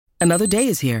Another day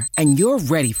is here, and you're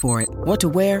ready for it. What to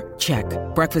wear? Check.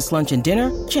 Breakfast, lunch, and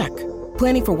dinner? Check.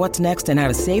 Planning for what's next and how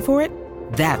to save for it?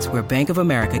 That's where Bank of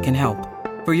America can help.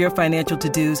 For your financial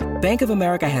to-dos, Bank of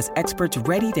America has experts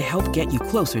ready to help get you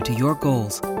closer to your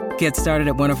goals. Get started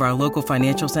at one of our local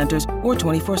financial centers or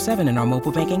 24/7 in our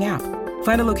mobile banking app.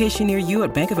 Find a location near you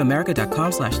at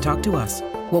bankofamerica.com/talktous.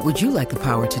 What would you like the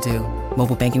power to do?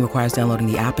 Mobile banking requires downloading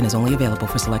the app and is only available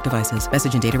for select devices.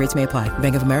 Message and data rates may apply.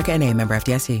 Bank of America N.A., member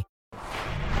FDIC.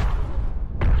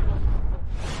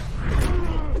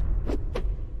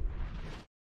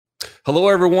 Hello,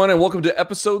 everyone, and welcome to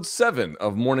episode 7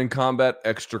 of Morning Kombat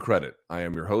Extra Credit. I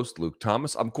am your host, Luke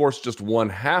Thomas. I'm, of course, just one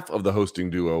half of the hosting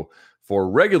duo for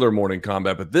regular Morning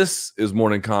Kombat, but this is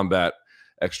Morning Kombat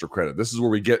Extra Credit. This is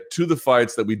where we get to the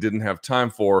fights that we didn't have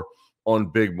time for on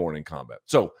Big Morning Kombat.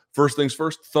 So, first things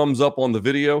first, thumbs up on the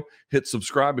video. Hit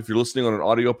subscribe. If you're listening on an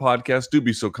audio podcast, do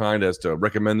be so kind as to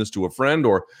recommend this to a friend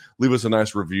or leave us a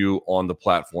nice review on the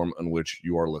platform on which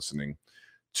you are listening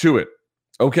to it.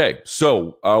 Okay,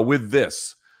 so with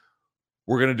this,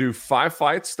 we're going to do 5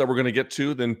 fights that we're going to get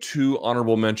to, then 2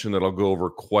 honorable mention that I'll go over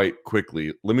quite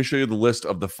quickly. Let me show you the list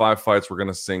of the 5 fights we're going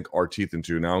to sink our teeth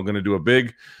into. Now, I'm going to do a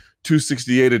big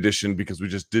 268 edition because we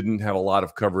just didn't have a lot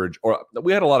of coverage, or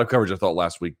we had a lot of coverage, I thought,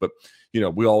 last week, but,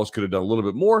 we always could have done a little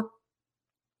bit more.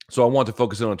 So I want to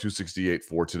focus in on 268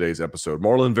 for today's episode.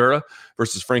 Marlon Vera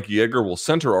versus Frankie Edgar will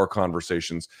center our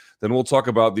conversations. Then we'll talk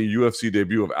about the UFC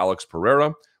debut of Alex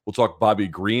Pereira. We'll talk Bobby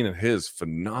Green and his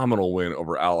phenomenal win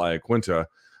over Al Iaquinta.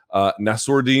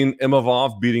 Nassourdine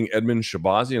Imavov beating Edmund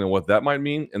Shabazi and what that might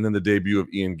mean. And then the debut of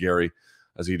Ian Gary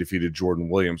as he defeated Jordan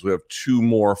Williams. We have 2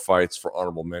 more fights for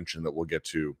honorable mention that we'll get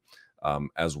to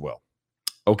as well.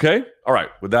 Okay? All right.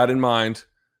 With that in mind,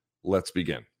 let's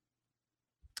begin.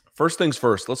 First things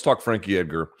first, let's talk Frankie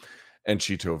Edgar and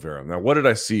Chito Vera. Now, what did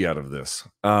I see out of this?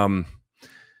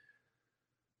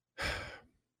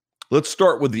 Let's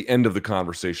start with the end of the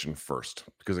conversation first,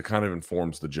 because it kind of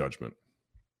informs the judgment.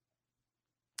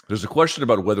 There's a question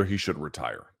about whether he should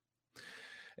retire.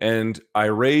 And I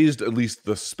raised at least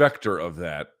the specter of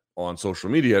that on social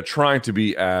media, trying to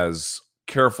be as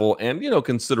careful and,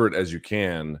 considerate as you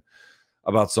can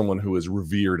about someone who is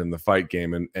revered in the fight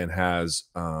game and has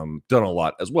done a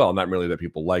lot as well. Not merely that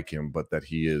people like him, but that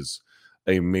he is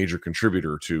a major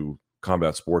contributor to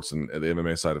combat sports and the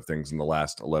MMA side of things in the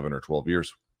last 11 or 12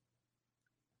 years.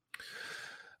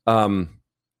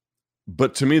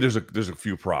 But to me, there's a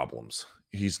few problems.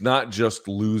 He's not just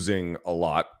losing a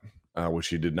lot, which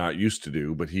he did not used to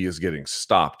do, but he is getting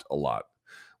stopped a lot,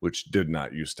 which did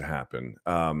not used to happen.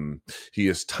 He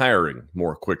is tiring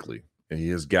more quickly.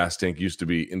 His gas tank used to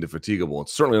be indefatigable.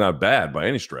 It's certainly not bad by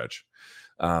any stretch,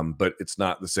 but it's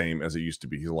not the same as it used to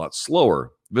be. He's a lot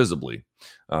slower, visibly,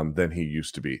 than he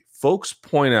used to be. Folks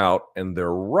point out, and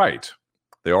they're right,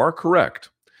 they are correct,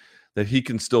 that he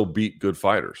can still beat good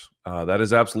fighters. That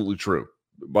is absolutely true.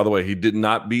 By the way, he did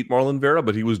not beat Marlon Vera,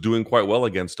 but he was doing quite well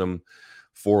against him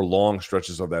for long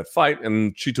stretches of that fight.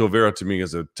 And Chito Vera, to me,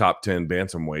 is a top 10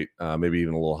 bantamweight, maybe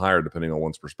even a little higher, depending on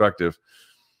one's perspective.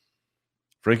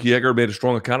 Frankie Edgar made a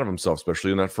strong account of himself,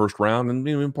 especially in that first round and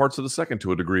in parts of the second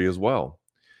to a degree as well.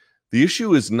 The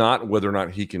issue is not whether or not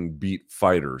he can beat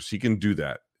fighters. He can do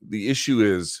that. The issue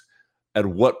is at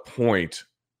what point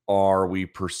are we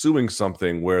pursuing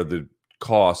something where the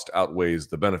cost outweighs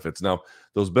the benefits? Now,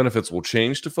 those benefits will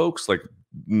change to folks, like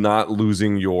not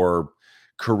losing your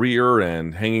career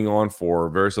and hanging on for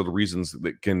various other reasons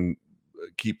that can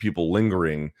keep people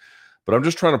lingering. But I'm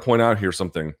just trying to point out here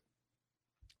something.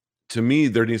 To me,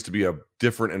 there needs to be a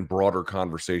different and broader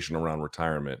conversation around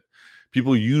retirement.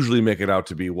 People usually make it out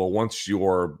to be, well, once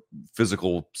your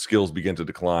physical skills begin to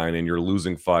decline and you're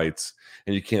losing fights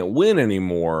and you can't win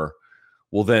anymore,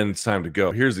 well, then it's time to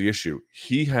go. Here's the issue.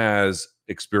 He has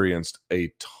experienced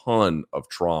a ton of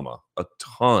trauma, a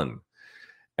ton,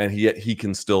 and yet he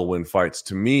can still win fights.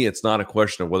 To me, it's not a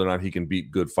question of whether or not he can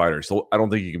beat good fighters. So I don't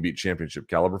think he can beat championship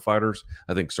caliber fighters.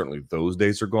 I think certainly those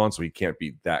days are gone, so he can't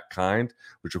beat that kind,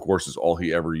 which of course is all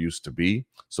he ever used to be.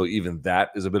 So even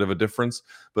that is a bit of a difference.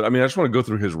 But I mean, I just want to go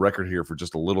through his record here for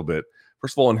just a little bit.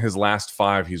 First of all, in his last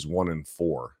 5, he's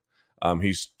 1-4.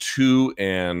 He's 2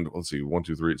 and let's see, 1,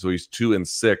 2, 3. So he's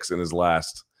 2-6 in his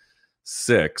last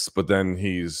 6, but then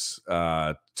he's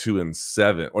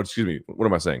 2-7. Or excuse me, what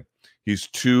am I saying? He's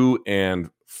 2-4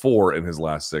 in his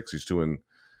last 6. He's 2-7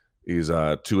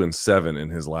 in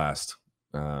his last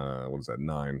what is that,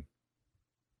 9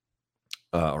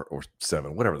 or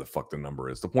 7, whatever the fuck the number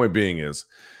is. The point being is,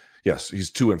 yes, he's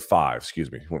 2-5.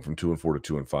 Excuse me, he went from 2-4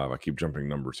 to 2-5. I keep jumping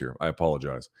numbers here. I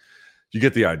apologize. You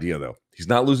get the idea, though. He's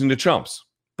not losing to chumps,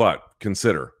 but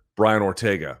consider Brian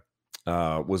Ortega,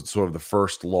 was sort of the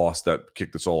first loss that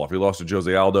kicked this all off. He lost to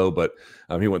Jose Aldo, but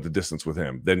he went the distance with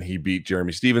him. Then he beat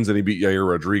Jeremy Stevens, and he beat Yair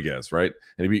Rodriguez, right?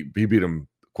 And he beat him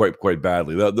quite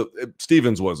badly.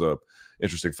 Stevens was a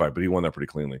interesting fight, but he won that pretty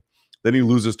cleanly. Then he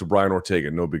loses to Brian Ortega,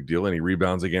 no big deal, and he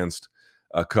rebounds against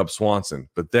Cub Swanson.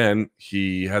 But then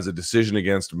he has a decision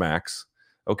against Max.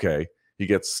 Okay, he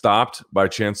gets stopped by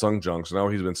Chan Sung Jung, so now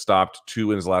he's been stopped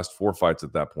 2 in his last 4 fights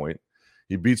at that point.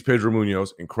 He beats Pedro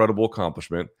Munoz, incredible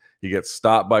accomplishment. He gets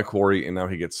stopped by Corey, and now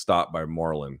he gets stopped by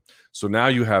Marlon. So now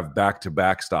you have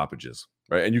back-to-back stoppages,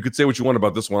 right? And you could say what you want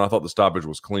about this one. I thought the stoppage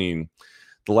was clean.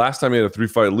 The last time he had a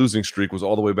 3-fight losing streak was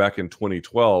all the way back in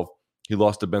 2012. He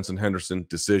lost to Benson Henderson,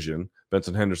 decision.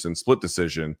 Benson Henderson, split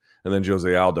decision. And then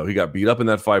Jose Aldo. He got beat up in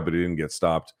that fight, but he didn't get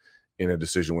stopped in a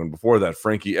decision win before that.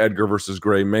 Frankie Edgar versus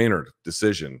Gray Maynard,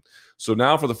 decision. So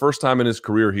now for the first time in his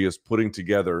career, he is putting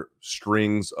together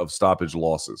strings of stoppage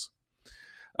losses.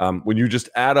 When you just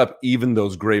add up even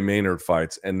those Gray Maynard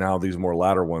fights and now these more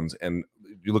latter ones, and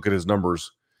you look at his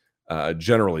numbers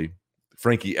generally,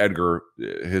 Frankie Edgar,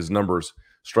 his numbers,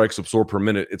 strikes absorbed per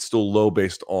minute, it's still low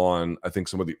based on, I think,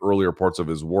 some of the earlier parts of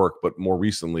his work, but more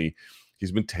recently,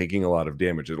 he's been taking a lot of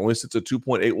damage. It only sits at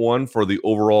 2.81 for the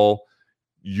overall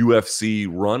UFC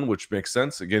run, which makes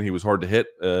sense. Again, he was hard to hit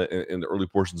in the early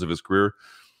portions of his career.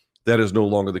 That is no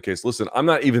longer the case. Listen, I'm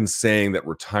not even saying that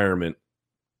retirement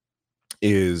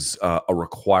is a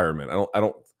requirement.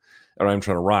 I'm trying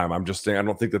to rhyme. I'm just saying I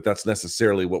don't think that that's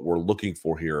necessarily what we're looking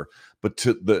for here. But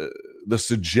to the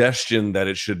suggestion that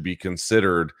it should be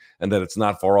considered and that it's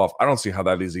not far off, I don't see how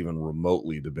that is even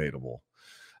remotely debatable.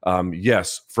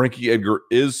 Yes, Frankie Edgar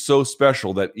is so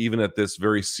special that even at this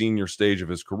very senior stage of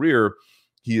his career,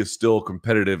 he is still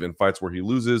competitive in fights where he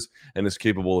loses and is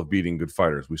capable of beating good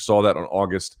fighters. We saw that on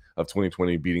August of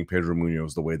 2020, beating Pedro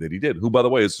Munoz the way that he did, who, by the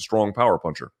way, is a strong power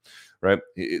puncher, right?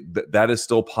 That is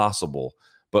still possible.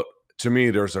 But to me,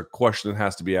 there's a question that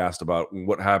has to be asked about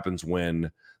what happens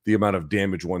when the amount of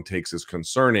damage one takes is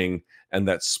concerning and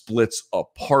that splits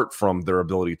apart from their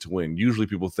ability to win. Usually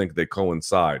people think they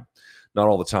coincide. Not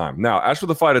all the time. Now, as for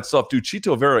the fight itself, dude,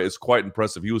 Chito Vera is quite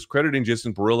impressive. He was crediting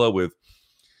Jason Parilla with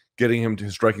getting him to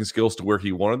his striking skills to where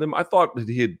he wanted them. I thought that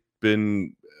he had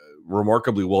been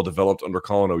remarkably well developed under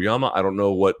Colin Oyama. I don't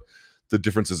know what the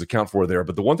differences account for there,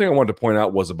 but the one thing I wanted to point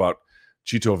out was about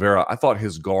Chito Vera. I thought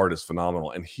his guard is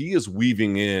phenomenal, and he is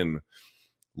weaving in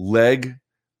leg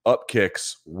up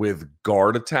kicks with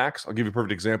guard attacks. I'll give you a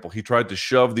perfect example. He tried to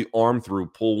shove the arm through,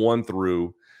 pull one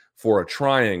through for a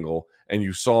triangle, and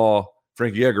you saw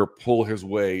Frankie Edgar pull his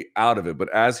way out of it. But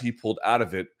as he pulled out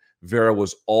of it, Vera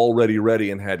was already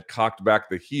ready and had cocked back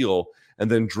the heel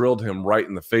and then drilled him right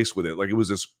in the face with it. Like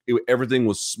everything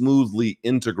was smoothly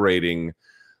integrating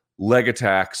leg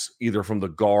attacks, either from the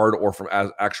guard or from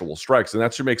actual strikes. And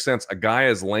that should make sense. A guy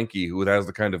as lanky who has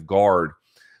the kind of guard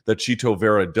that Chito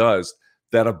Vera does,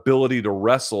 that ability to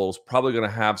wrestle is probably going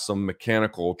to have some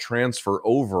mechanical transfer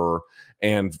over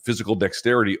and physical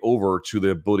dexterity over to the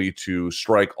ability to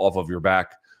strike off of your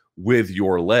back with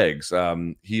your legs.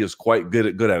 He is quite good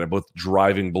at it, both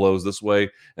driving blows this way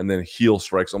and then heel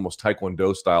strikes, almost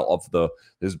Taekwondo style, off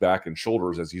his back and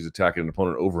shoulders as he's attacking an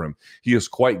opponent over him. He is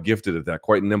quite gifted at that,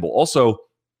 quite nimble. Also,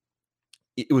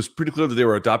 it was pretty clear that they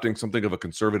were adopting something of a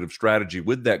conservative strategy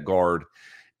with that guard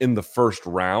in the first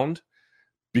round,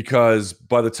 because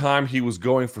by the time he was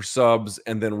going for subs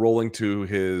and then rolling to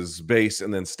his base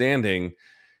and then standing,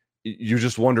 you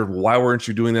just wondered, why weren't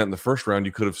you doing that in the first round?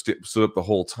 You could have stood up the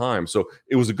whole time. So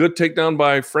it was a good takedown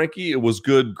by Frankie. It was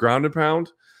good ground and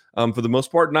pound for the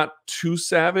most part. Not too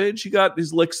savage. He got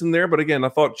his licks in there. But again, I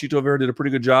thought Chito Vera did a pretty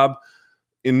good job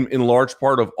in large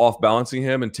part of off-balancing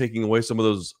him and taking away some of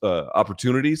those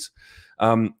opportunities.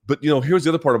 But, here's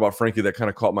the other part about Frankie that kind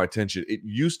of caught my attention. It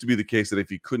used to be the case that if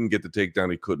he couldn't get the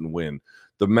takedown, he couldn't win.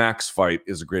 The Max fight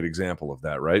is a great example of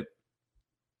that, right?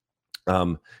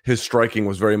 His striking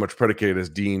was very much predicated, as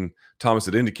Dean Thomas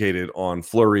had indicated, on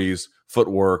flurries,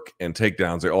 footwork, and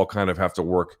takedowns. They all kind of have to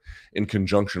work in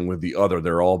conjunction with the other.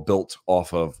 They're all built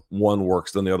off of one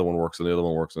works, then the other one works, and the other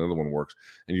one works, and the other one works.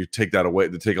 And you take that away,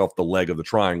 to take off the leg of the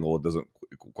triangle, it doesn't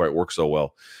quite work so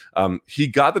well. He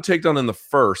got the takedown in the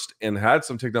first and had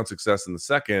some takedown success in the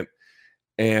second,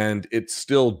 and it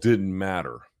still didn't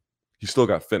matter. He still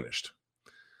got finished.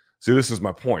 See, this is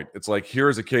my point. It's like, here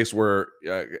is a case where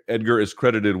Edgar is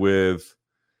credited with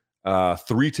 3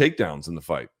 takedowns in the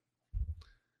fight.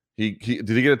 Did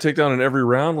he get a takedown in every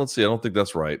round? Let's see. I don't think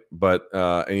that's right. But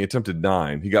and he attempted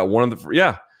 9. He got one of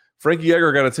the Frankie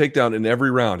Edgar got a takedown in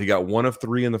every round. He got 1 of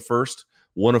 3 in the first,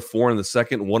 1 of 4 in the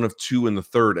second, 1 of 2 in the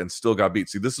third, and still got beat.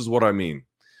 See, this is what I mean,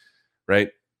 right?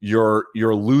 You're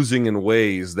losing in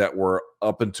ways that were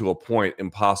up until a point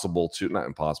impossible to, not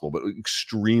impossible, but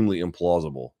extremely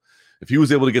implausible. If he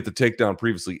was able to get the takedown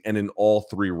previously and in all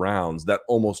 3 rounds, that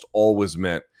almost always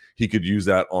meant he could use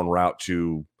that en route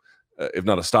to, if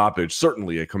not a stoppage,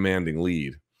 certainly a commanding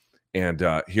lead. And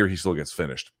here he still gets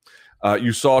finished.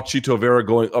 You saw Chito Vera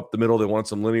going up the middle. They wanted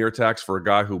some linear attacks for a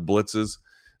guy who blitzes.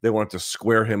 They wanted to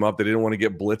square him up. They didn't want to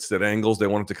get blitzed at angles. They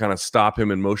wanted to kind of stop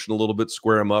him in motion a little bit,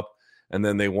 square him up. And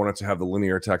then they wanted to have the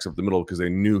linear attacks up the middle because they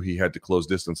knew he had to close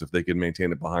distance if they could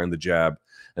maintain it behind the jab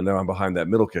and then behind that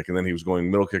middle kick. And then he was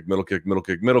going middle kick, middle kick, middle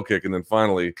kick, middle kick. And then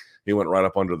finally he went right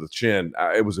up under the chin.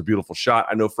 It was a beautiful shot.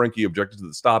 I know Frankie objected to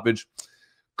the stoppage.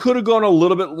 Could have gone a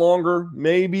little bit longer,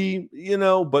 maybe,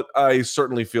 but I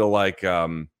certainly feel like,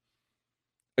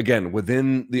 again,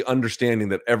 within the understanding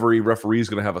that every referee is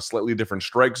going to have a slightly different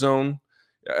strike zone.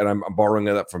 And I'm borrowing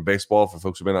that from baseball for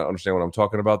folks who may not understand what I'm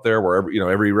talking about there, where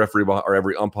every referee or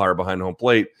every umpire behind home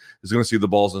plate is going to see the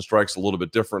balls and strikes a little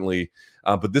bit differently.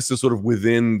 But this is sort of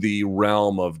within the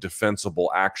realm of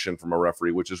defensible action from a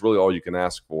referee, which is really all you can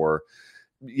ask for.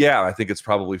 Yeah, I think it's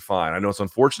probably fine. I know it's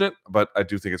unfortunate, but I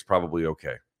do think it's probably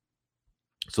okay.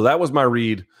 So that was my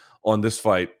read on this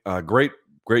fight. Great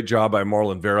job by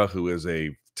Marlon Vera, who is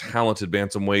a talented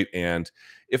bantamweight, and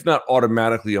if not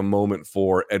automatically a moment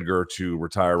for Edgar to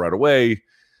retire right away,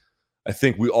 I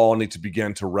think we all need to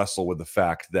begin to wrestle with the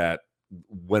fact that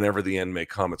whenever the end may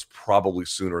come, it's probably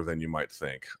sooner than you might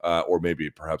think, or maybe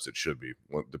perhaps it should be,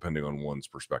 depending on one's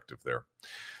perspective there.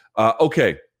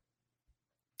 Okay,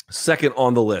 second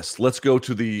on the list, let's go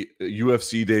to the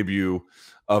UFC debut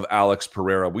of Alex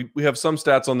Pereira. We have some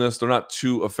stats on this. They're not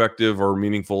too effective or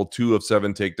meaningful. 2 of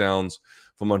 7 takedowns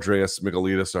from Andreas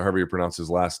Michailidis, or however you pronounce his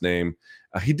last name.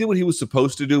 He did what he was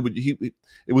supposed to do, but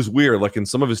it was weird. Like in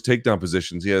some of his takedown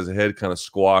positions, he has his head kind of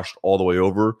squashed all the way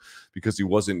over because he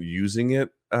wasn't using it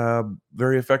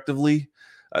very effectively.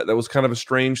 That was kind of a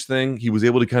strange thing. He was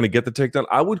able to kind of get the takedown.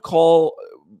 I would call,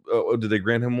 did they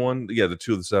grant him one? Yeah, the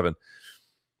 2 of the 7.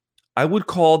 I would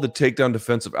call the takedown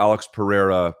defense of Alex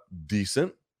Pereira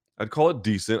decent. I'd call it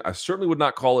decent. I certainly would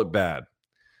not call it bad.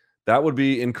 That would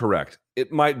be incorrect.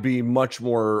 It might be much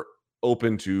more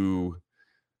open to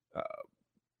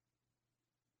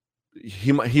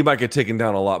he might get taken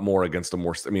down a lot more against a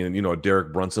more,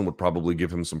 Derek Brunson would probably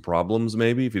give him some problems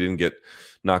maybe if he didn't get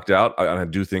knocked out. I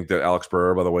do think that Alex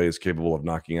Pereira, by the way, is capable of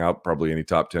knocking out probably any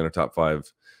top 10 or top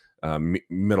 5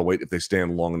 middleweight if they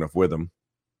stand long enough with him.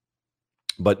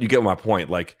 But you get my point.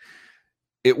 Like,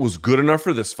 it was good enough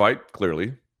for this fight,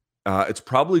 clearly. It's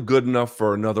probably good enough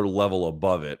for another level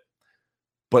above it.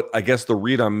 But I guess the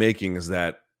read I'm making is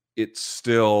that it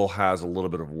still has a little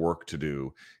bit of work to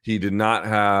do. He did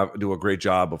not do a great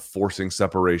job of forcing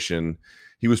separation.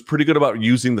 He was pretty good about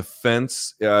using the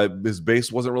fence. His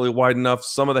base wasn't really wide enough.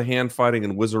 Some of the hand fighting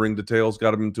and whizzering details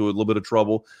got him into a little bit of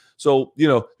trouble. So,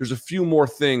 there's a few more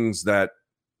things that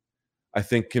I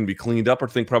think can be cleaned up, or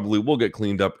think probably will get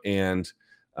cleaned up, and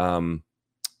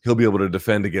he'll be able to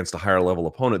defend against a higher level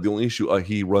opponent. The only issue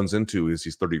he runs into is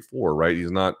he's 34, right?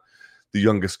 He's not the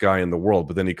youngest guy in the world,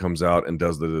 but then he comes out and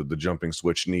does the jumping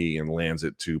switch knee and lands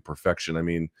it to perfection. I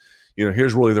mean,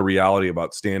 here's really the reality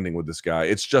about standing with this guy.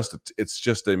 It's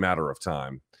just a matter of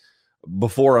time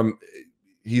before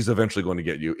he's eventually going to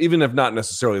get you, even if not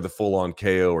necessarily the full-on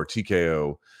KO or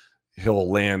TKO.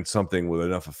 He'll land something with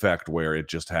enough effect where it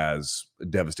just has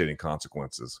devastating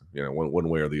consequences, one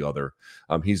way or the other.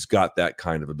 He's got that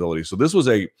kind of ability. So this was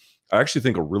I actually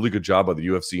think a really good job by the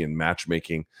UFC in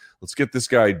matchmaking. Let's get this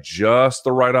guy just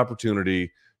the right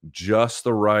opportunity, just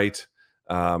the right,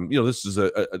 this is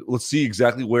let's see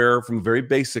exactly where, from a very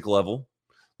basic level,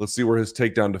 let's see where his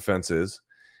takedown defense is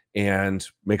and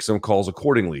make some calls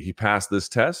accordingly. He passed this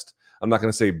test. I'm not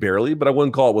going to say barely, but I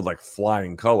wouldn't call it with like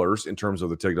flying colors in terms of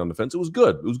the takedown defense. It was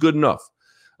good. It was good enough,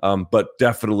 but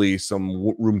definitely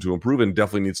some room to improve, and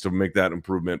definitely needs to make that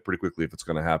improvement pretty quickly if it's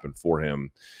going to happen for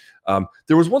him.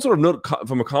 There was one sort of note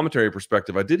from a commentary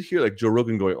perspective. I did hear like Joe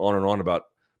Rogan going on and on about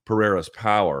Pereira's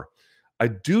power. I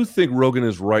do think Rogan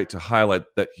is right to highlight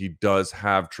that he does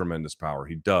have tremendous power.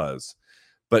 He does,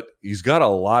 but he's got a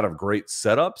lot of great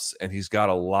setups, and he's got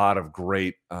a lot of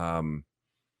great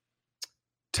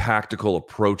tactical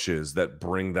approaches that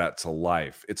bring that to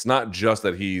life. It's not just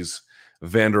that he's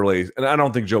Vanderlei, and I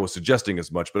don't think Joe was suggesting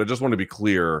as much, but I just want to be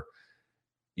clear.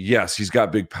 Yes, he's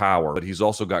got big power, but he's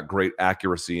also got great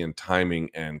accuracy and timing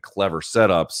and clever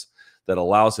setups that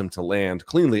allows him to land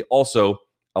cleanly. Also,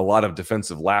 a lot of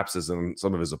defensive lapses in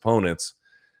some of his opponents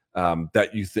that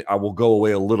you think I will go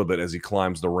away a little bit as he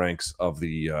climbs the ranks of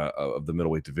the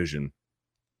middleweight division.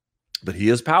 But he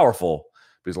is powerful,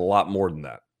 but he's a lot more than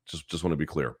that. Just want to be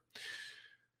clear.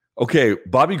 Okay,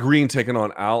 Bobby Green taking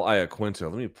on Al Iaquinta.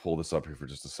 Let me pull this up here for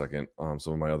just a second.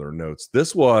 Some of my other notes.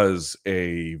 This was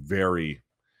a very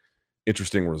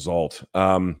interesting result.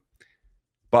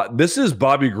 But this is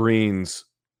Bobby Green's,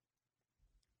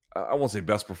 I won't say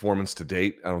best performance to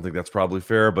date. I don't think that's probably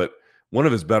fair, but one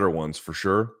of his better ones for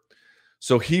sure.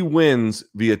 So he wins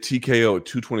via TKO at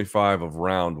 225 of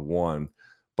round one.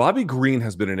 Bobby Green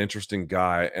has been an interesting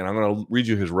guy, and I'm going to read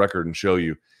you his record and show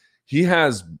you. He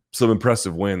has some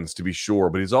impressive wins, to be sure,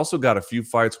 but he's also got a few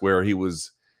fights where he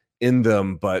was in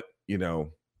them, but, you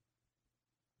know,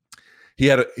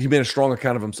 he made a strong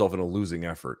account of himself in a losing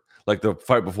effort. Like the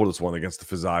fight before this one against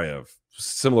the Fiziev,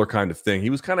 similar kind of thing.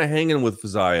 He was kind of hanging with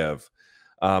Fiziev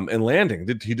and landing.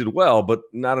 He did well, but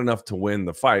not enough to win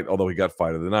the fight, although he got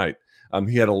fight of the night.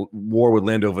 He had a war with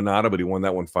Lando Venata, but he won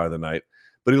that one fight of the night.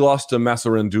 But he lost to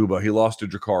Massarin Duba. He lost to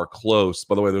Drakkar Klose.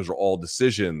 By the way, those are all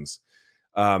decisions.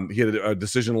 He had a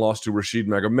decision loss to Rashid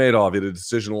Magomedov. He had a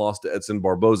decision loss to Edson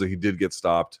Barboza. He did get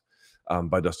stopped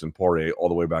by Dustin Poirier all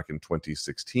the way back in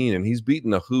 2016. And he's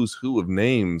beaten a who's who of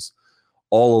names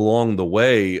all along the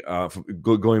way,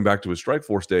 going back to his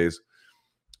Strikeforce days.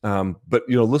 But,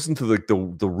 you know, listen to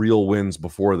the real wins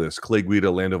before this. Clay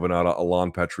Guida, Lando Venata,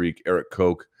 Alon Patrick, Eric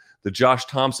Koch. The Josh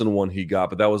Thompson one he got,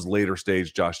 but that was later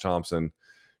stage Josh Thompson,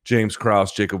 James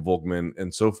Krause, Jacob Volkman,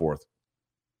 and so forth.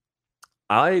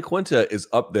 Iaquinta is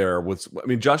up there with, I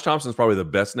mean, Josh Thompson is probably the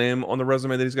best name on the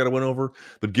resume that he's got to win over,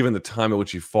 but given the time at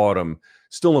which he fought him,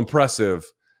 still impressive.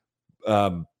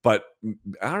 But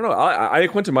I don't know.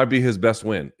 Iaquinta might be his best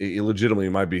win. It legitimately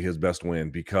might be his best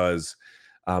win because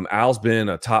Al's been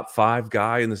a top 5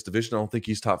 guy in this division. I don't think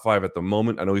he's top 5 at the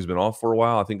moment. I know he's been off for a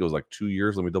while. I think it was like 2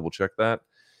 years. Let me double check that.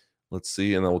 Let's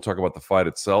see. And then we'll talk about the fight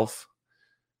itself.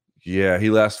 Yeah, he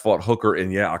last fought Hooker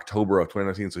in, October of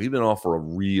 2019. So he's been off for a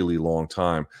really long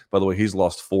time. By the way, he's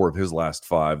lost 4 of his last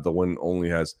 5. The one only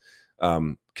has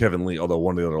Kevin Lee, although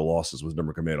one of the other losses was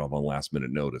Nurmagomedov on last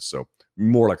minute notice. So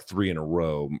more like 3 in a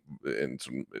row. But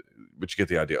you get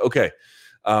the idea. Okay.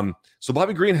 So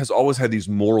Bobby Green has always had these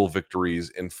moral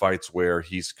victories in fights where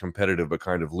he's competitive but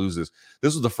kind of loses.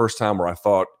 This was the first time where I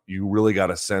thought you really got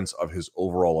a sense of his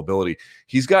overall ability.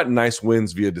 He's got nice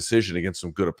wins via decision against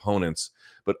some good opponents,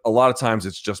 but a lot of times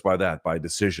it's just by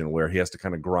decision, where he has to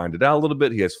kind of grind it out a little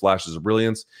bit. He has flashes of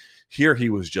brilliance. Here he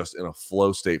was just in a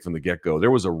flow state from the get-go.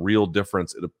 There was a real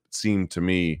difference, it seemed to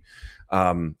me.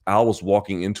 Al was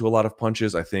walking into a lot of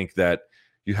punches. I think that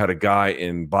you had a guy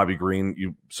in Bobby Green.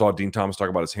 You saw Dean Thomas talk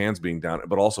about his hands being down,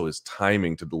 but also his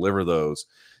timing to deliver those.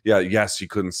 Yes, he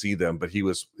couldn't see them, but he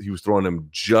was throwing them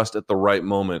just at the right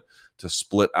moment to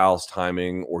split Al's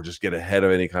timing or just get ahead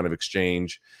of any kind of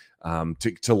exchange,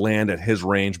 to land at his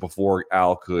range before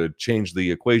Al could change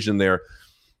the equation there.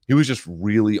 He was just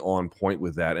really on point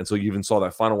with that. And so you even saw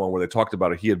that final one where they talked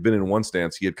about it. He had been in one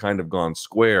stance. He had kind of gone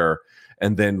square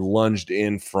and then lunged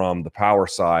in from the power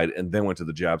side and then went to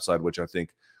the jab side, which I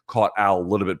think caught Al a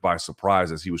little bit by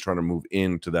surprise as he was trying to move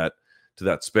into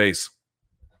that space.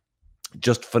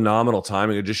 Just phenomenal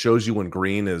timing. It just shows you when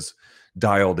Green is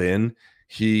dialed in,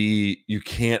 you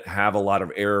can't have a lot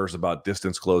of errors about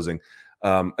distance closing.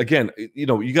 Again, you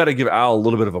know, you got to give Al a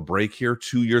little bit of a break here.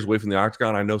 2 years away from the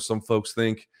octagon. I know some folks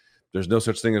think there's no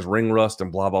such thing as ring rust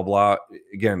and blah, blah, blah.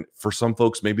 Again, for some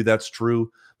folks, maybe that's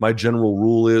true. My general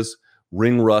rule is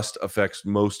ring rust affects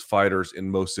most fighters in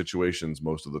most situations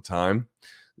most of the time,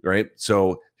 right?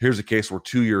 So here's a case where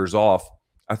 2 years off,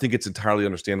 I think it's entirely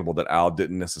understandable that Al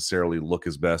didn't necessarily look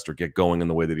his best or get going in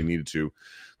the way that he needed to.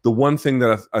 The one thing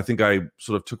that I think I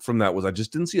sort of took from that was I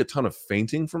just didn't see a ton of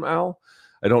feinting from Al.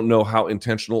 I don't know how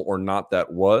intentional or not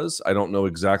that was. I don't know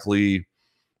exactly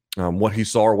what he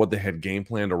saw or what they had game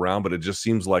planned around, but it just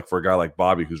seems like for a guy like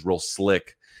Bobby, who's real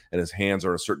slick and his hands are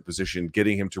in a certain position,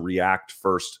 getting him to react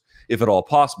first, if at all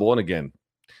possible. And again,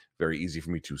 very easy for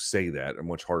me to say that and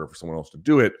much harder for someone else to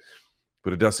do it,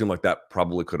 but it does seem like that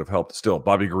probably could have helped. Still,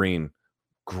 Bobby Green,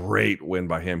 great win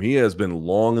by him. He has been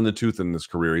long in the tooth in this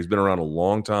career. He's been around a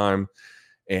long time.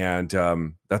 And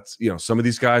that's, you know, some of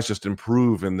these guys just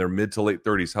improve in their mid to late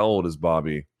 30s. How old is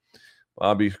Bobby?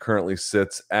 Bobby currently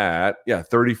sits at,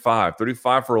 35.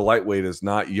 35 for a lightweight is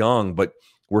not young, but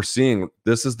we're seeing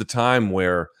this is the time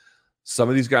where some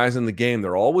of these guys in the game,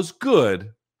 they're always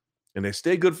good and they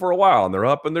stay good for a while and they're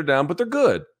up and they're down, but they're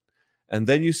good. And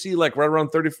then you see like right around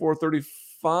 34,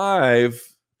 35,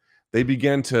 they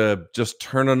begin to just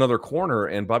turn another corner,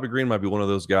 and Bobby Green might be one of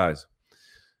those guys.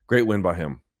 Great win by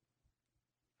him.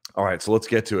 All right, so let's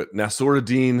get to it.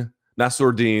 Nassourdine.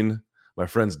 My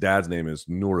friend's dad's name is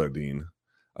Nuruddin.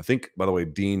 I think, by the way,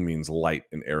 Deen means light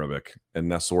in Arabic, and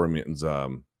Nassour means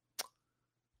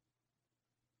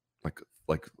like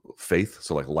like faith,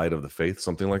 so like light of the faith,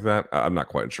 something like that. I'm not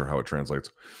quite sure how it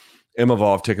translates.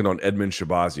 Imavov taking on Edmund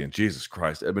Shabazian. Jesus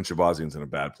Christ, Edmund Shabazian's in a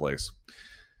bad place.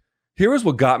 Here is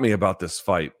what got me about this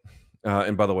fight.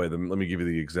 And by the way, let me give you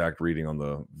the exact reading on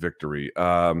the victory.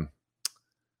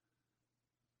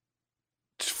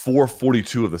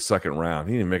 4:42 of the second round.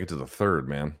 He didn't make it to the third,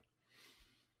 man.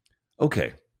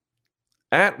 Okay.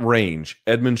 At range,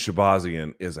 Edmund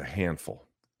Shabazian is a handful.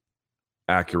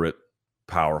 Accurate,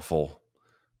 powerful,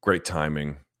 great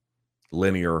timing,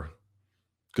 linear,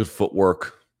 good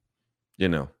footwork.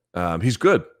 He's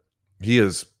good. He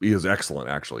is excellent,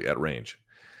 actually, at range.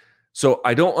 So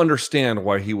I don't understand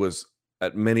why he was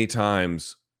at many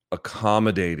times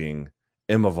accommodating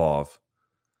Imavov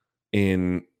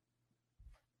in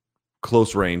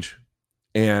close range.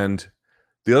 And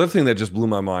the other thing that just blew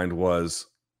my mind was,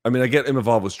 I mean, I get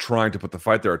Imavov was trying to put the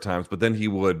fight there at times, but then he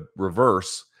would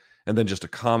reverse and then just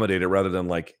accommodate it rather than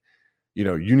like,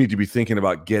 you need to be thinking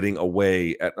about not getting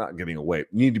away. You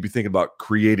need to be thinking about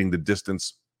creating the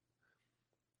distance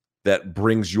that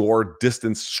brings your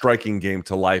distance striking game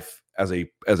to life as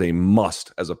a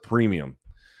must, as a premium,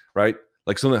 right?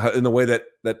 Like something in the way that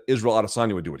Israel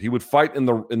Adesanya would do it. He would fight in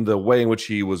the way in which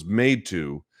he was made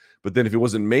to, but then if he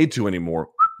wasn't made to anymore,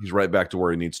 he's right back to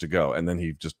where he needs to go, and then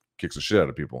he just kicks the shit out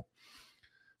of people.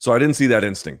 So I didn't see that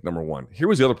instinct, number one. Here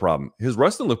was the other problem. His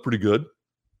wrestling looked pretty good,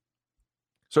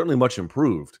 certainly much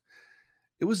improved.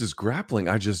 It was his grappling.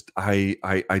 I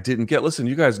didn't get. Listen,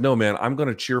 you guys know, man, I'm going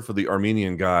to cheer for the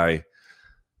Armenian guy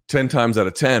 10 times out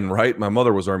of 10, right? My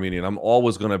mother was Armenian. I'm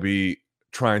always going to be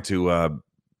trying to,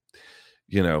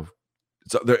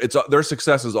 their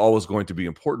success is always going to be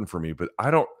important for me, but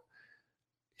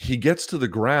he gets to the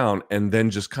ground and then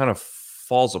just kind of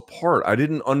falls apart. I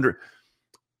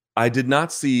did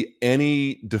not see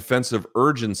any defensive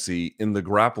urgency in the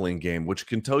grappling game, which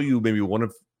can tell you maybe one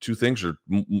of two things or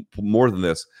more than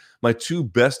this. My two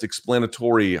best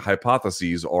explanatory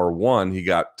hypotheses are, one, he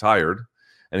got tired.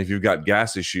 And if you've got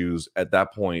gas issues at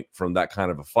that point from that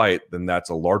kind of a fight, then that's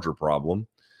a larger problem.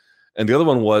 And the other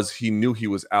one was he knew he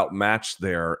was outmatched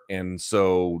there and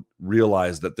so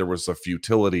realized that there was a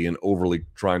futility in overly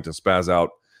trying to spaz out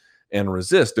and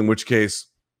resist, in which case,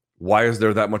 why is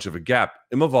there that much of a gap?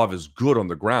 Imavov is good on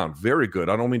the ground, very good.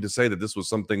 I don't mean to say that this was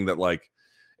something that like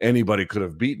anybody could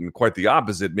have beaten. Quite the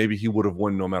opposite. Maybe he would have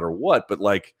won no matter what, but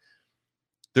like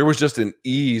there was just an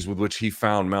ease with which he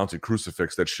found mounted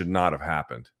crucifix that should not have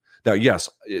happened. Now, yes,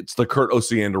 it's the Kurt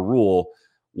Osiander rule.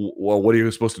 Well, what are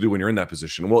you supposed to do when you're in that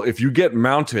position? Well, if you get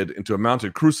mounted into a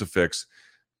mounted crucifix,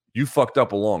 you fucked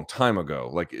up a long time ago.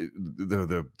 Like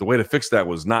the way to fix that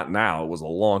was not now. It was a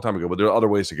long time ago, but there are other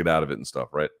ways to get out of it and stuff,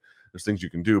 right? There's things you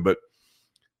can do, but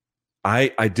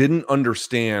I didn't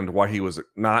understand why he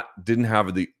didn't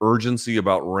have the urgency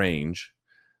about range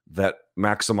that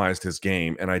maximized his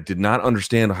game, and I did not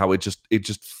understand how it just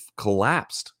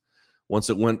collapsed once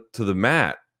it went to the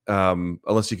mat.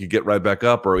 Unless he could get right back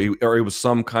up, or it was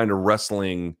some kind of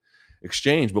wrestling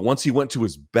exchange. But once he went to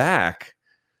his back,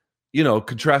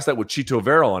 contrast that with Chito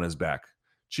Vera on his back.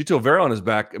 Chito Vera on his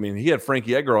back, I mean, he had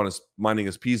Frankie Edgar minding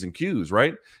his P's and Q's,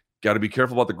 right? Got to be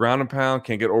careful about the ground and pound.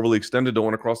 Can't get overly extended. Don't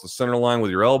want to cross the center line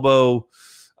with your elbow.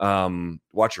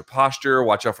 Watch your posture.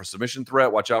 Watch out for submission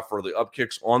threat. Watch out for the up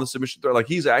kicks on the submission threat. Like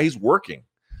he's working.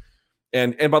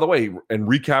 And by the way, and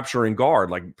recapturing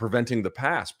guard, like preventing the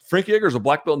pass. Frankie Edgar is a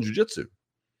black belt in jiu-jitsu.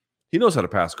 He knows how to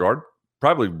pass guard,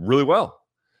 probably really well.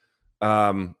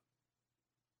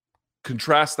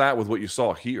 Contrast that with what you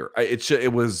saw here.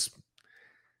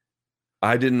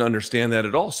 I didn't understand that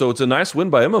at all. So it's a nice win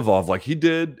by Imavov. Like he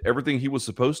did everything he was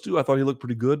supposed to. I thought he looked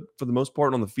pretty good for the most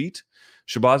part on the feet.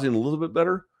 Shabazian a little bit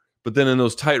better. But then in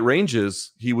those tight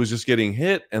ranges, he was just getting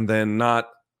hit and then not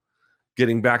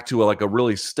getting back to a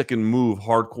really stick and move,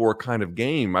 hardcore kind of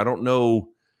game. I don't know.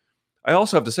 I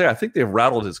also have to say, I think they've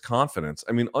rattled his confidence.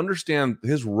 I mean, understand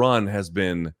his run has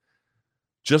been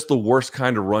just the worst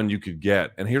kind of run you could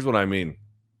get. And here's what I mean.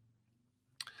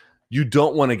 You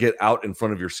don't want to get out in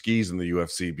front of your skis in the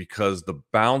UFC because the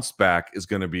bounce back is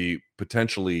going to be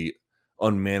potentially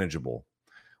unmanageable.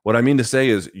 What I mean to say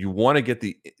is you want to get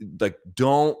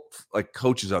don't, like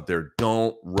coaches out there,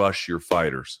 don't rush your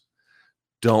fighters.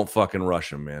 Don't fucking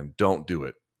rush him, man. Don't do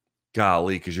it.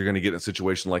 Golly, because you're going to get in a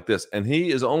situation like this. And he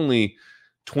is only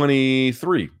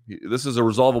 23. This is a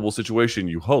resolvable situation,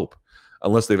 you hope,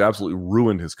 unless they've absolutely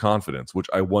ruined his confidence, which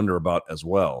I wonder about as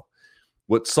well.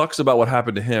 What sucks about what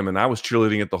happened to him, and I was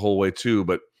cheerleading it the whole way too,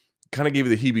 but kind of gave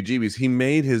you the heebie-jeebies. He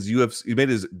made his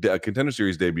Contender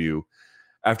Series debut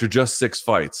after just 6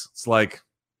 fights. It's like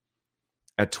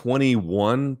at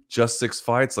 21, just 6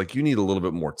 fights. Like you need a little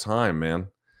bit more time, man.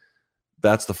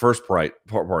 That's the first part.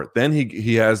 Then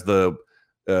he has to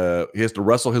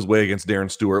wrestle his way against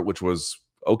Darren Stewart, which was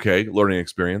okay, learning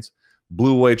experience.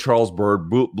 Blew away Charles Bird,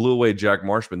 blew away Jack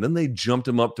Marshman. Then they jumped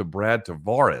him up to Brad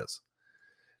Tavares.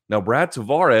 Now, Brad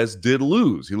Tavares did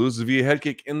lose. He loses via head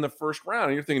kick in the first round.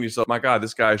 And you're thinking to yourself, my God,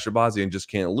 this guy Shabazian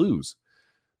just can't lose.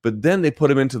 But then they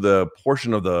put him into the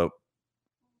portion of the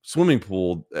swimming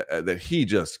pool that he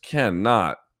just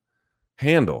cannot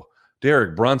handle.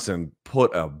 Derek Brunson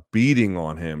put a beating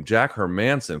on him. Jack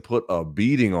Hermanson put a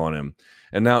beating on him.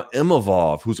 And now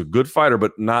Imavov, who's a good fighter,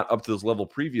 but not up to this level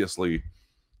previously,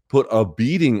 put a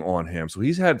beating on him. So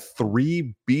he's had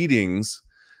 3 beatings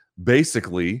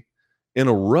basically in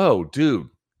a row. Dude,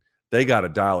 they got to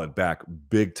dial it back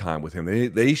big time with him.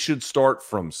 They should start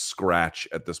from scratch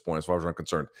at this point, as far as I'm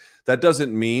concerned. That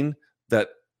doesn't mean that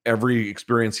every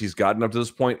experience he's gotten up to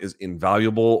this point is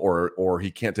invaluable or he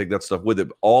can't take that stuff with it.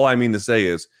 But all I mean to say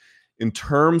is, in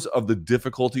terms of the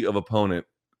difficulty of opponent,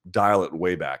 dial it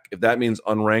way back. If that means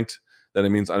unranked, then it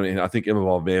means, I think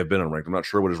Imavov may have been unranked. I'm not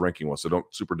sure what his ranking was, so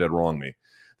don't super dead wrong me.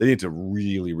 They need to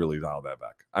really, really dial that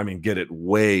back. I mean, get it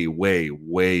way, way,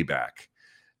 way back.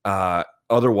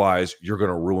 Otherwise, you're going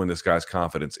to ruin this guy's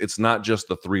confidence. It's not just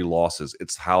the 3 losses.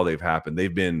 It's how they've happened.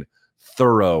 They've been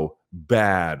thorough,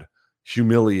 bad,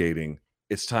 humiliating.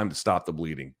 It's time to stop the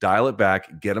bleeding. Dial it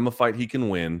back, get him a fight he can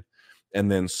win,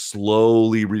 and then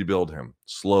slowly rebuild him.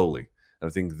 Slowly. And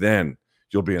I think then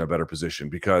you'll be in a better position,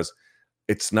 because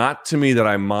it's not to me that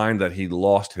I mind that he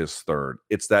lost his third.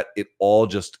 It's that it all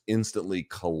just instantly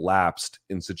collapsed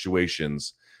in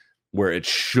situations where it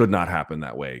should not happen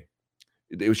that way.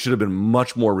 It should have been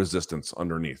much more resistance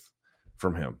underneath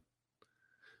from him.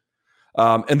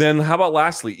 And then how about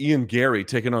lastly, Ian Gary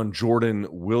taking on Jordan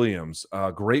Williams.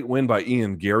 Great win by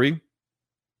Ian Gary.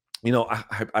 You know,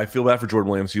 I feel bad for Jordan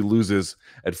Williams. He loses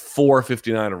at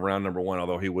 4:59 of round number 1,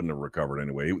 although he wouldn't have recovered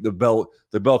anyway. The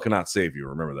bell cannot save you.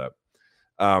 Remember that.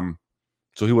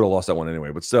 So he would have lost that one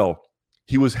anyway. But still,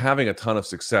 he was having a ton of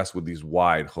success with these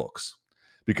wide hooks,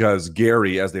 because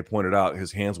Gary, as they pointed out,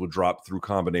 his hands would drop through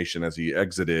combination as he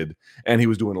exited, and he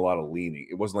was doing a lot of leaning.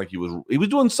 It wasn't like he was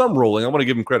doing some rolling. I want to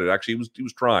give him credit. Actually, he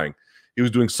was trying. He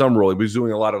was doing some rolling, but he was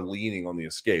doing a lot of leaning on the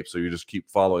escape. So you just keep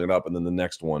following it up, and then the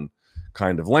next one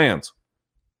kind of lands.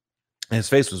 And his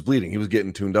face was bleeding. He was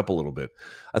getting tuned up a little bit.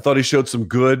 I thought he showed some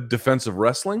good defensive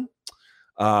wrestling.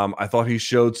 I thought he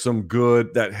showed some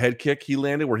good, that head kick he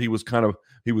landed where he was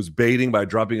baiting by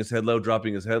dropping his head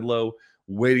low,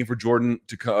 waiting for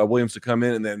Williams to come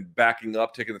in, and then backing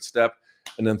up, taking a step,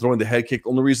 and then throwing the head kick. The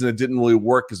only reason it didn't really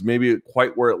work is maybe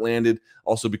quite where it landed.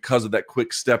 Also, because of that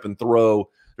quick step and throw,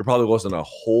 there probably wasn't a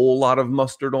whole lot of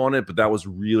mustard on it, but that was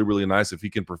really, really nice. If he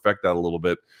can perfect that a little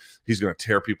bit, he's going to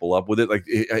tear people up with it. Like,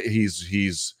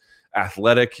 he's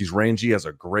athletic, he's rangy, has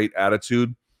a great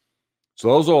attitude. So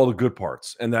those are all the good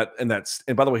parts. And by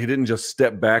the way, he didn't just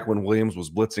step back when Williams was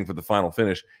blitzing for the final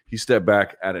finish. He stepped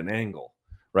back at an angle,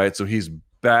 right? So he's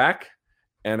back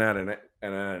and at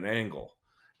an angle.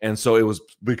 And so it was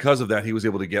because of that, he was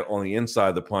able to get on the inside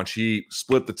of the punch. He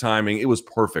split the timing. It was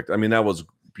perfect. I mean, that was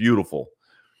beautiful.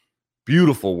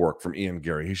 Beautiful work from Ian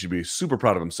Gary. He should be super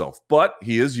proud of himself. But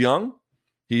he is young.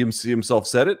 He himself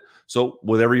said it. So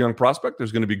with every young prospect,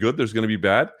 there's going to be good. There's going to be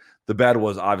bad. The bad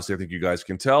was, obviously, I think you guys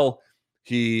can tell,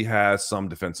 he has some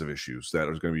defensive issues that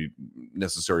are going to be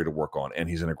necessary to work on. And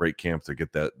he's in a great camp to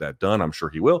get that done. I'm sure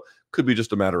he will. Could be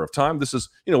just a matter of time. This is,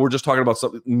 we're just talking about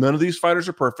something. None of these fighters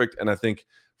are perfect. And I think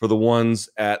for the ones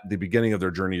at the beginning of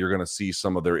their journey, you're going to see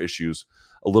some of their issues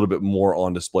a little bit more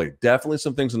on display. Definitely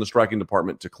some things in the striking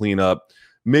department to clean up.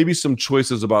 Maybe some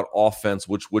choices about offense,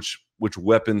 which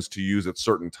weapons to use at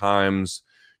certain times,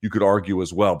 you could argue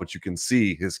as well. But you can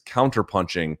see his counter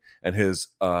punching and his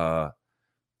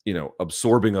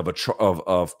absorbing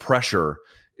of pressure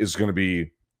is going to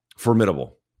be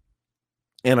formidable.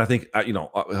 And I think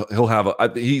he'll have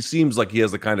he seems like he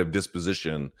has the kind of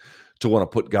disposition to want to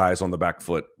put guys on the back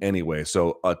foot anyway.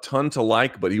 So a ton to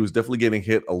like, but he was definitely getting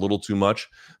hit a little too much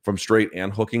from straight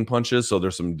and hooking punches. So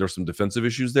there's some defensive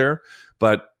issues there.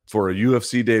 But for a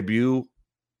UFC debut,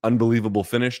 unbelievable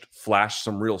finish, flashed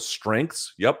some real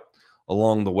strengths. Yep,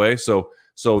 along the way. So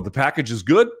the package is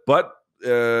good, but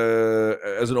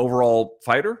as an overall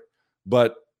fighter,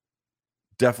 but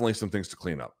definitely some things to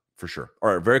clean up for sure.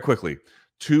 All right, very quickly.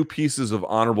 2 pieces of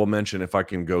honorable mention, if I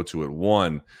can go to it.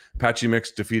 1, Patchy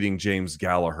Mix defeating James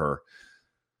Gallagher.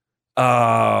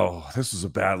 Oh, this was a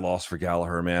bad loss for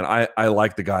Gallagher, man. I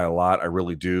like the guy a lot. I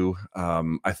really do.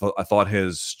 I thought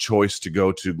his choice to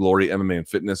go to Glory MMA and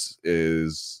Fitness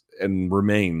is and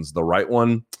remains the right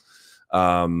one.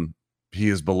 He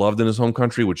is beloved in his home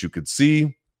country, which you could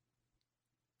see.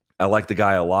 I like the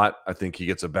guy a lot. I think he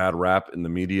gets a bad rap in the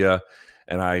media.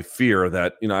 And I fear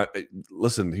that,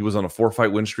 listen, he was on a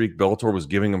 4-fight win streak. Bellator was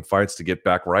giving him fights to get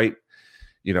back right.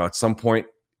 At some point,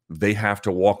 they have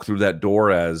to walk through that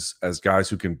door as guys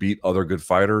who can beat other good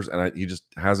fighters. And he just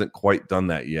hasn't quite done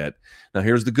that yet. Now,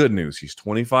 here's the good news. He's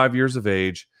 25 years of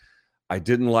age. I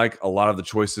didn't like a lot of the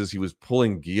choices. He was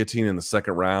pulling guillotine in the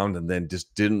second round and then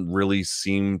just didn't really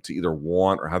seem to either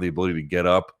want or have the ability to get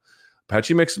up.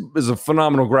 Patchy Mix is a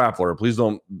phenomenal grappler. Please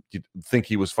don't think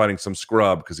he was fighting some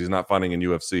scrub because he's not fighting in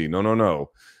UFC.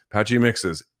 No. Patchy Mix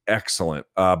is excellent.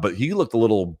 But he looked a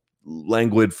little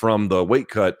languid from the weight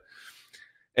cut.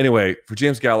 Anyway, for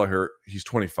James Gallagher, he's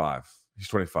 25.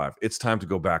 It's time to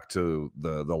go back to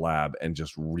the lab and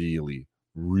just really,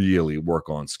 really work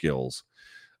on skills.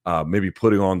 Maybe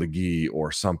putting on the gi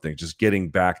or something, just getting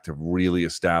back to really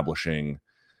establishing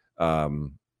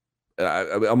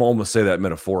I'm almost say that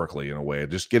metaphorically in a way,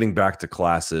 just getting back to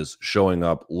classes, showing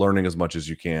up, learning as much as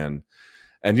you can.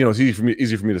 And, it's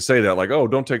easy for me to say that, like, oh,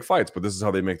 don't take fights, but this is how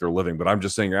they make their living. But I'm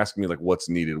just saying, you're asking me like what's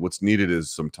needed. What's needed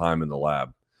is some time in the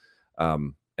lab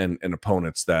and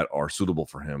opponents that are suitable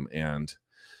for him. And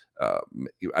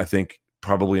I think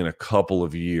probably in a couple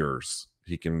of years,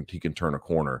 he can turn a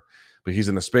corner. But he's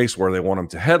in a space where they want him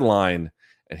to headline,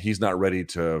 and he's not ready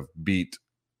to beat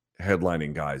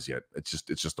headlining guys yet. It's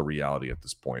just the reality at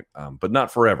this point, but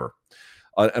not forever.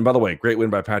 And by the way, great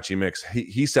win by Patchy Mix.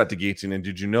 He sat to guillotine, and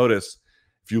did you notice?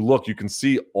 If you look, you can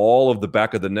see all of the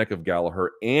back of the neck of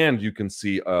Gallagher, and you can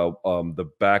see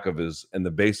the back of his and the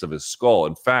base of his skull.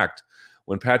 In fact,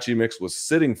 when Patchy Mix was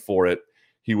sitting for it,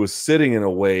 he was sitting in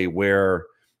a way where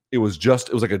it was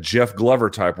like a Jeff Glover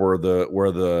type, where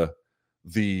the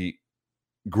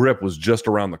grip was just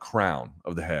around the crown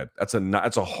of the head.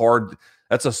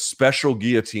 That's a special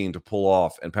guillotine to pull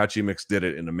off, and Patchy Mix did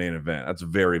it in the main event. That's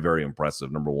very, very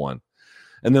impressive, number one.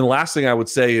 And then last thing I would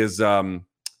say is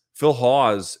Phil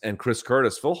Hawes and Chris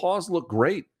Curtis. Phil Hawes looked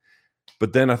great,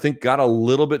 but then I think got a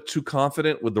little bit too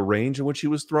confident with the range in which he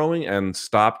was throwing and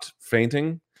stopped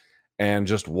feinting and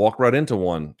just walked right into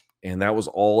one. And that was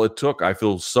all it took. I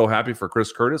feel so happy for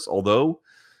Chris Curtis, although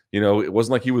it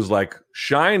wasn't like he was like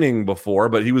shining before,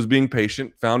 but he was being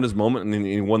patient, found his moment, and then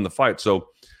he won the fight. So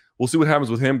we'll see what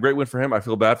happens with him. Great win for him. I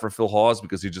feel bad for Phil Hawes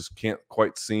because he just can't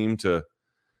quite seem to.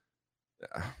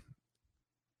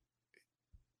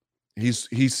 He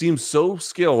seems so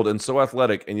skilled and so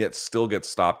athletic, and yet still gets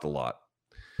stopped a lot.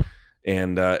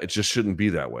 And it just shouldn't be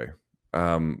that way.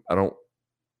 I don't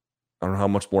know how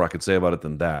much more I could say about it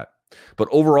than that. But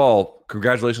overall,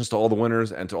 congratulations to all the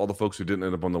winners and to all the folks who didn't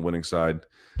end up on the winning side.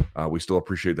 We still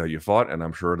appreciate that you fought, and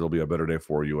I'm sure there'll be a better day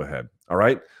for you ahead. All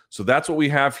right? So that's what we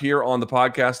have here on the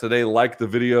podcast today. Like the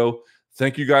video.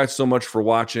 Thank you guys so much for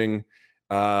watching.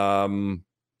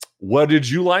 What did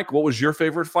you like? What was your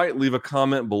favorite fight? Leave a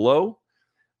comment below.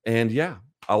 And yeah,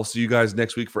 I'll see you guys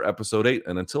next week for episode 8.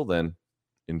 And until then,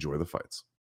 enjoy the fights.